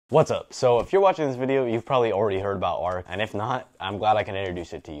What's up? So if you're watching this video, you've probably already heard about Arc, and if not, I'm glad I can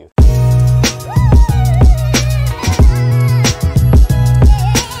introduce it to you.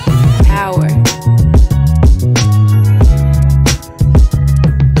 Power.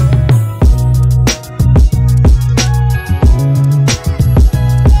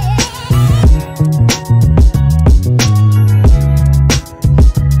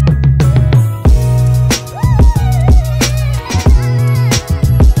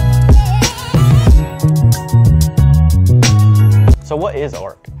 So what is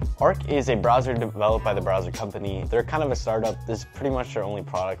Arc? Arc is a browser developed by the browser company. They're kind of a startup. This is pretty much their only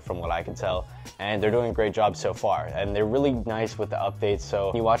product from what I can tell, and they're doing a great job so far. And they're really nice with the updates, so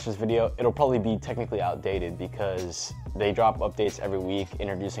when you watch this video, it'll probably be technically outdated because they drop updates every week,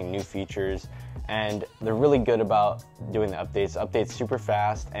 introducing new features, and they're really good about doing the updates. Updates super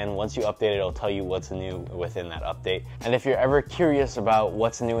fast, and once you update it, it'll tell you what's new within that update. And if you're ever curious about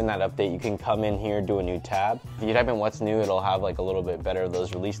what's new in that update, you can come in here, do a new tab. If you type in what's new, it'll have like a little bit better of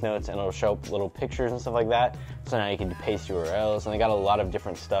those release notes, and it'll show up little pictures and stuff like that. So now you can paste URLs, and they got a lot of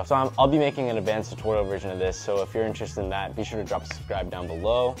different stuff. So I'll be making an advanced tutorial version of this, so if you're interested in that, be sure to drop a subscribe down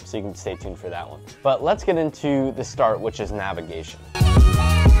below so you can stay tuned for that one. But let's get into the start, which is navigation.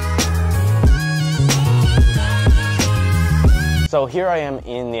 So here I am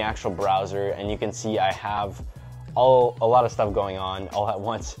in the actual browser, and you can see I have a lot of stuff going on all at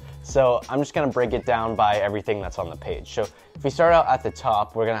once. So I'm just gonna break it down by everything that's on the page. So if we start out at the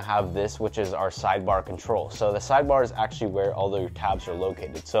top, we're gonna have this, which is our sidebar control. So the sidebar is actually where all your tabs are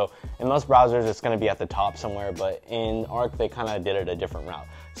located. So in most browsers, it's gonna be at the top somewhere, but in Arc, they kinda did it a different route.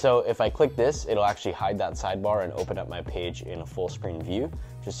 So if I click this, it'll actually hide that sidebar and open up my page in a full screen view,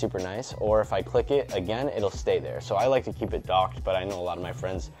 which is super nice. Or if I click it again, it'll stay there. So I like to keep it docked, but I know a lot of my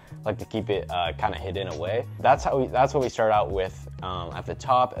friends like to keep it kind of hidden away. That's what we start out with at the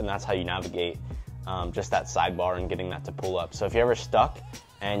top, and that's how you navigate just that sidebar and getting that to pull up. So if you're ever stuck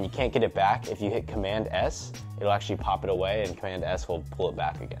and you can't get it back, if you hit Command S, it'll actually pop it away, and Command S will pull it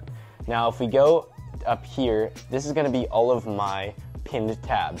back again. Now, if we go up here, this is gonna be all of my pinned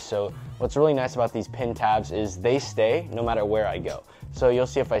tabs. So what's really nice about these pinned tabs is they stay no matter where I go. So you'll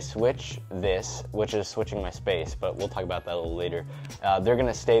see if I switch this, which is switching my space, but we'll talk about that a little later, they're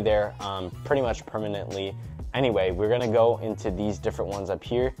gonna stay there pretty much permanently. Anyway, we're gonna go into these different ones up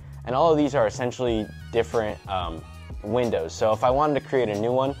here, and all of these are essentially different windows. So if I wanted to create a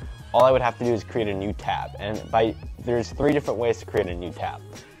new one, all I would have to do is create a new tab. And there's 3 different ways to create a new tab.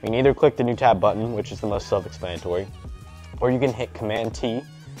 You can either click the new tab button, which is the most self-explanatory, or you can hit Command T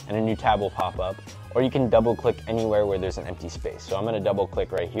and a new tab will pop up, or you can double click anywhere where there's an empty space. So I'm gonna double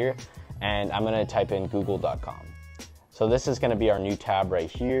click right here, and I'm gonna type in google.com. So this is gonna be our new tab right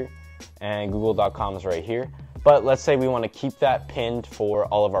here, and google.com is right here. But let's say we wanna keep that pinned for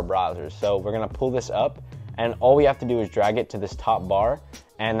all of our browsers. So we're gonna pull this up, and all we have to do is drag it to this top bar,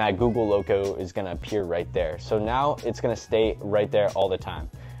 and that Google logo is gonna appear right there. So now it's gonna stay right there all the time.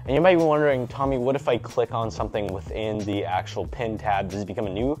 And you might be wondering, Tommy, what if I click on something within the actual pin tab? Does it become a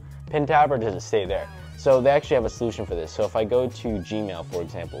new pin tab, or does it stay there? So they actually have a solution for this. So if I go to Gmail, for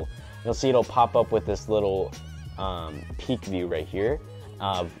example, you'll see it'll pop up with this little peek view right here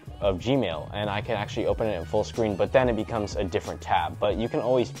of Gmail, and I can actually open it in full screen, but then it becomes a different tab. But you can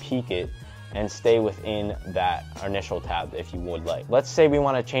always peek it and stay within that initial tab if you would like. Let's say we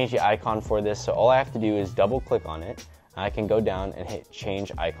want to change the icon for this, so all I have to do is double click on it. I can go down and hit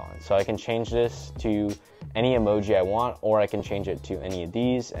change icon. So I can change this to any emoji I want, or I can change it to any of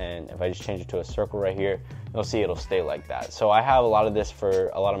these, and if I just change it to a circle right here, you'll see it'll stay like that. So I have a lot of this for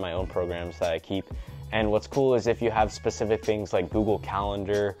a lot of my own programs that I keep, and what's cool is if you have specific things like Google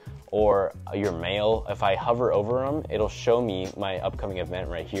Calendar or your mail, if I hover over them, it'll show me my upcoming event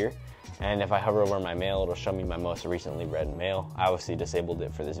right here. And if I hover over my mail, it'll show me my most recently read mail. I obviously disabled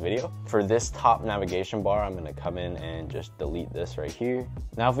it for this video. For this top navigation bar, I'm gonna come in and just delete this right here.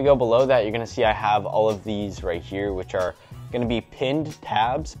 Now if we go below that, you're gonna see I have all of these right here, which are gonna be pinned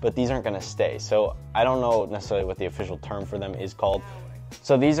tabs, but these aren't gonna stay. So I don't know necessarily what the official term for them is called.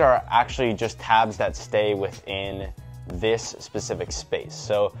 So these are actually just tabs that stay within this specific space.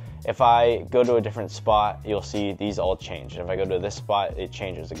 So if I go to a different spot, you'll see these all change. If I go to this spot, it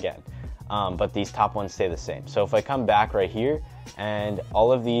changes again. But these top ones stay the same. So if I come back right here, and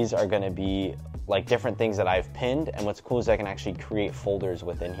all of these are gonna be like different things that I've pinned, and what's cool is I can actually create folders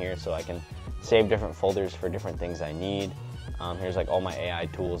within here, so I can save different folders for different things I need. Here's like all my AI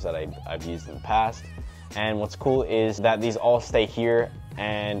tools that I've used in the past. And what's cool is that these all stay here,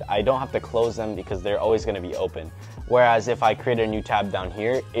 and I don't have to close them because they're always gonna be open. Whereas if I create a new tab down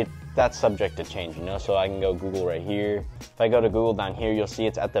here, that's subject to change, you know? So I can go Google right here. If I go to Google down here, you'll see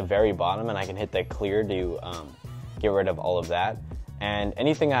it's at the very bottom, and I can hit that clear to get rid of all of that. And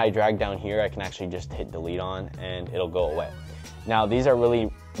anything I drag down here, I can actually just hit delete on and it'll go away. Now, these are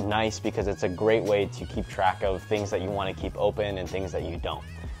really nice because it's a great way to keep track of things that you want to keep open and things that you don't.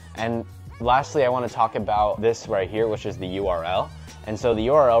 And lastly, I want to talk about this right here, which is the URL. And so the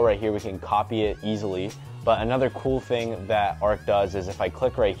URL right here, we can copy it easily. But another cool thing that Arc does is if I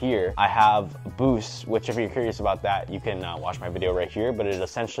click right here, I have boosts, which if you're curious about that, you can watch my video right here, but it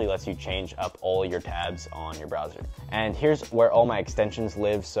essentially lets you change up all your tabs on your browser. And here's where all my extensions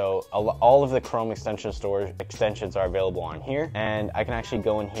live. So all of the Chrome extension store extensions are available on here. And I can actually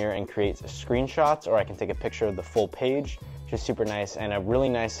go in here and create screenshots, or I can take a picture of the full page, which is super nice. And a really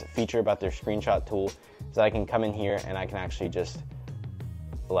nice feature about their screenshot tool is that I can come in here and I can actually just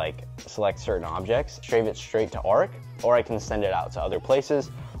like select certain objects, save it straight to Arc, or I can send it out to other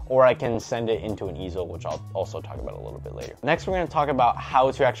places, or I can send it into an easel, which I'll also talk about a little bit later. Next, we're going to talk about how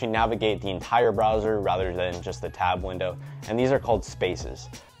to actually navigate the entire browser rather than just the tab window, and these are called spaces.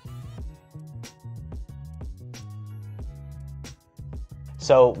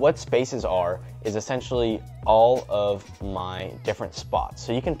 So what spaces are is essentially all of my different spots.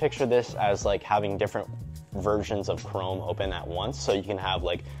 So you can picture this as like having different versions of Chrome open at once. So you can have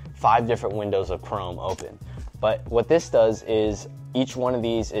like 5 different windows of Chrome open. But what this does is each one of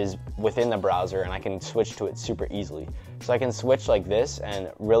these is within the browser and I can switch to it super easily. So I can switch like this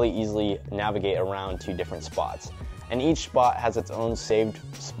and really easily navigate around to different spots. And each spot has its own saved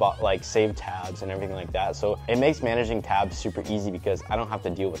spot, like saved tabs and everything like that. So it makes managing tabs super easy because I don't have to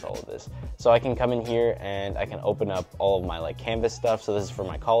deal with all of this. So I can come in here and I can open up all of my like Canvas stuff. So this is for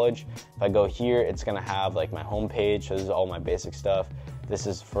my college. If I go here, it's gonna have like my home page. So this is all my basic stuff. This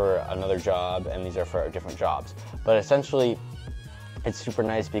is for another job and these are for different jobs. But essentially it's super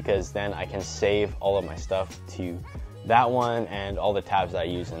nice because then I can save all of my stuff to that one and all the tabs that I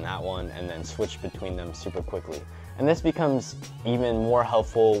use in that one and then switch between them super quickly. And this becomes even more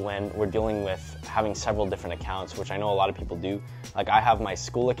helpful when we're dealing with having several different accounts, which I know a lot of people do. Like I have my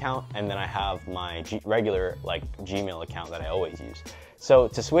school account and then I have my regular like Gmail account that I always use. So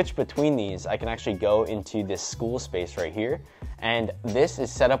to switch between these, I can actually go into this school space right here. And this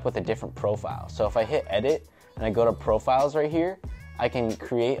is set up with a different profile. So if I hit edit and I go to profiles right here, I can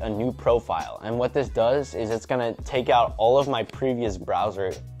create a new profile. And what this does is it's gonna take out all of my previous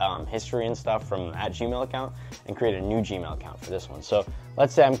browser history and stuff from that Gmail account and create a new Gmail account for this one. So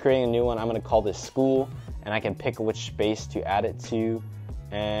let's say I'm creating a new one. I'm gonna call this school and I can pick which space to add it to.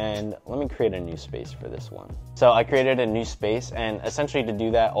 And let me create a new space for this one. So I created a new space, and essentially to do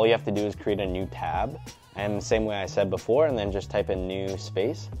that, all you have to do is create a new tab. And the same way I said before, and then just type in new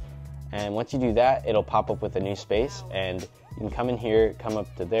space. And once you do that, it'll pop up with a new space, and you can come in here, come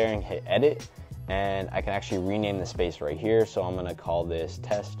up to there and hit edit, and I can actually rename the space right here. So I'm gonna call this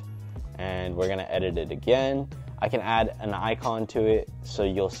test, and we're gonna edit it again. I can add an icon to it, so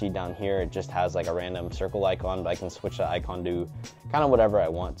you'll see down here, it just has like a random circle icon, but I can switch the icon to kind of whatever I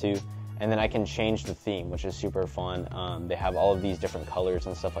want to. And then I can change the theme, which is super fun. They have all of these different colors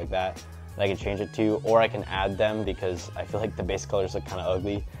and stuff like that I can change it to, or I can add them because I feel like the base colors look kind of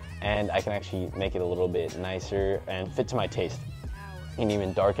ugly. And I can actually make it a little bit nicer and fit to my taste. You can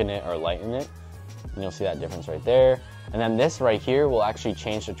even darken it or lighten it, and you'll see that difference right there. And then this right here will actually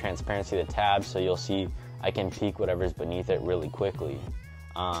change the transparency of the tab, so you'll see I can peek whatever's beneath it really quickly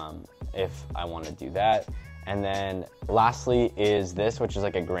if I want to do that. And then lastly is this, which is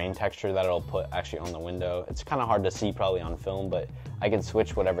like a grain texture that it'll put actually on the window. It's kind of hard to see probably on film, but I can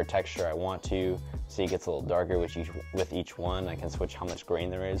switch whatever texture I want to. See, it gets a little darker with each one. I can switch how much grain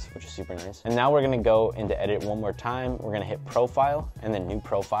there is, which is super nice. And now we're gonna go into edit one more time. We're gonna hit profile and then new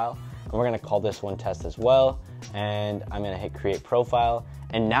profile. And we're gonna call this one test as well. And I'm gonna hit create profile.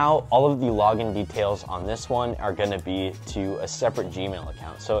 And now all of the login details on this one are gonna be to a separate Gmail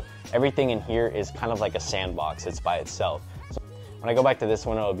account. So everything in here is kind of like a sandbox, it's by itself. So when I go back to this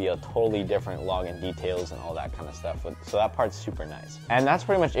one, it'll be a totally different login details and all that kind of stuff. So that part's super nice. And that's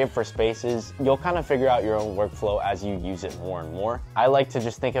pretty much it for spaces. You'll kind of figure out your own workflow as you use it more and more. I like to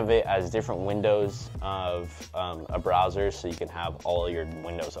just think of it as different windows of a browser, so you can have all your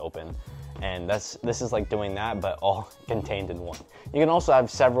windows open. And this is like doing that, but all contained in one. You can also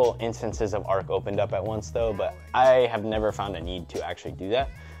have several instances of Arc opened up at once though, but I have never found a need to actually do that.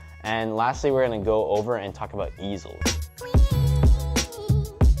 And lastly, we're gonna go over and talk about easels.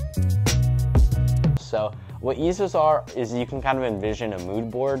 So what easels are is you can kind of envision a mood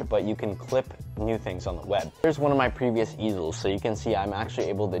board, but you can clip new things on the web. Here's one of my previous easels. So you can see I'm actually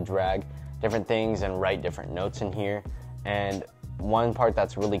able to drag different things and write different notes in here. And one part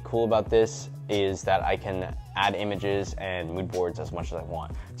that's really cool about this is that I can add images and mood boards as much as I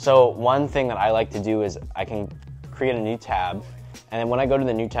want. So one thing that I like to do is I can create a new tab, and then when I go to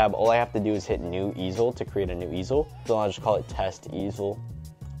the new tab, all I have to do is hit new easel to create a new easel. So I'll just call it test easel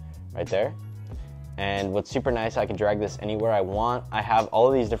right there. And what's super nice, I can drag this anywhere I want. I have all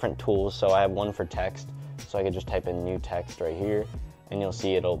of these different tools. So I have one for text, so I can just type in new text right here, and you'll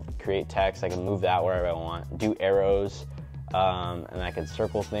see it'll create text. I can move that wherever I want, do arrows, and I can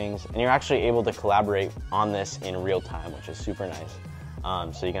circle things. And you're actually able to collaborate on this in real time, which is super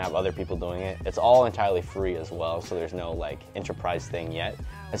nice. So you can have other people doing it. It's all entirely free as well, so there's no like enterprise thing yet.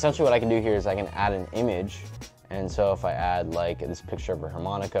 Essentially what I can do here is I can add an image. And so if I add like this picture of a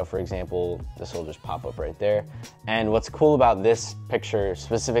harmonica, for example, this will just pop up right there. And what's cool about this picture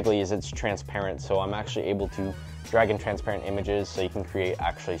specifically is it's transparent. So I'm actually able to drag in transparent images, so you can create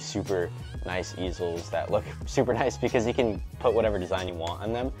actually super nice easels that look super nice because you can put whatever design you want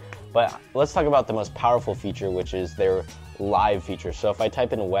on them. But let's talk about the most powerful feature, which is their live feature. So if I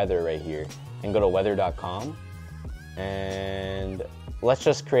type in weather right here and go to weather.com, and let's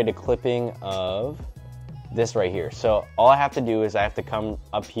just create a clipping of this right here. So all I have to do is I have to come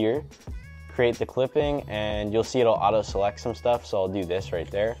up here, create the clipping, and you'll see it'll auto select some stuff. So I'll do this right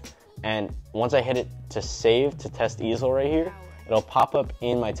there. And once I hit it to save to test easel right here, it'll pop up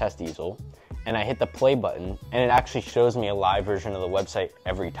in my test easel, and I hit the play button, and it actually shows me a live version of the website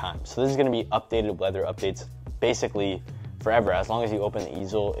every time. So this is gonna be updated weather updates basically forever. As long as you open the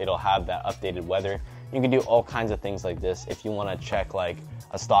easel, it'll have that updated weather. You can do all kinds of things like this if you wanna check like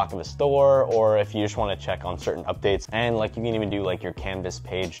a stock of a store, or if you just want to check on certain updates. And like you can even do like your Canvas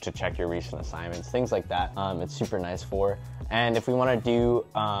page to check your recent assignments, things like that. It's super nice for. And if we want to do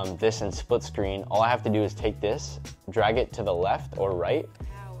this in split screen, all I have to do is take this, drag it to the left or right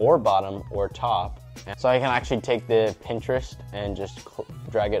or bottom or top. And so I can actually take the Pinterest and just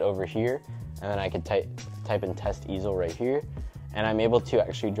drag it over here, and then I can type in test easel right here, and I'm able to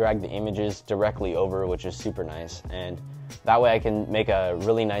actually drag the images directly over, which is super nice. And that way I can make a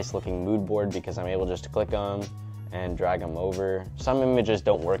really nice looking mood board because I'm able just to click them and drag them over. Some images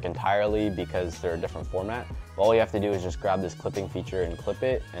don't work entirely because they're a different format. But all you have to do is just grab this clipping feature and clip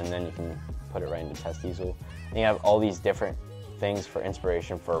it, and then you can put it right into test easel. And you have all these different things for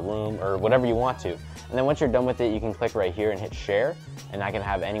inspiration for a room or whatever you want to. And then once you're done with it, you can click right here and hit share, and I can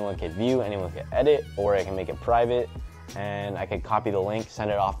have anyone can view, anyone can edit, or I can make it private. And I could copy the link,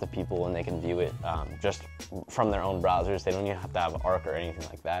 send it off to people, and they can view it just from their own browsers. They don't even have to have Arc or anything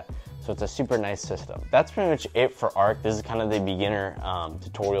like that. So it's a super nice system. That's pretty much it for Arc. This is kind of the beginner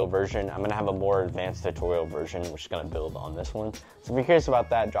tutorial version. I'm gonna have a more advanced tutorial version, which is gonna build on this one. So if you're curious about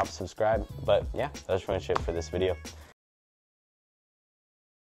that, drop a subscribe. But yeah, that's pretty much it for this video.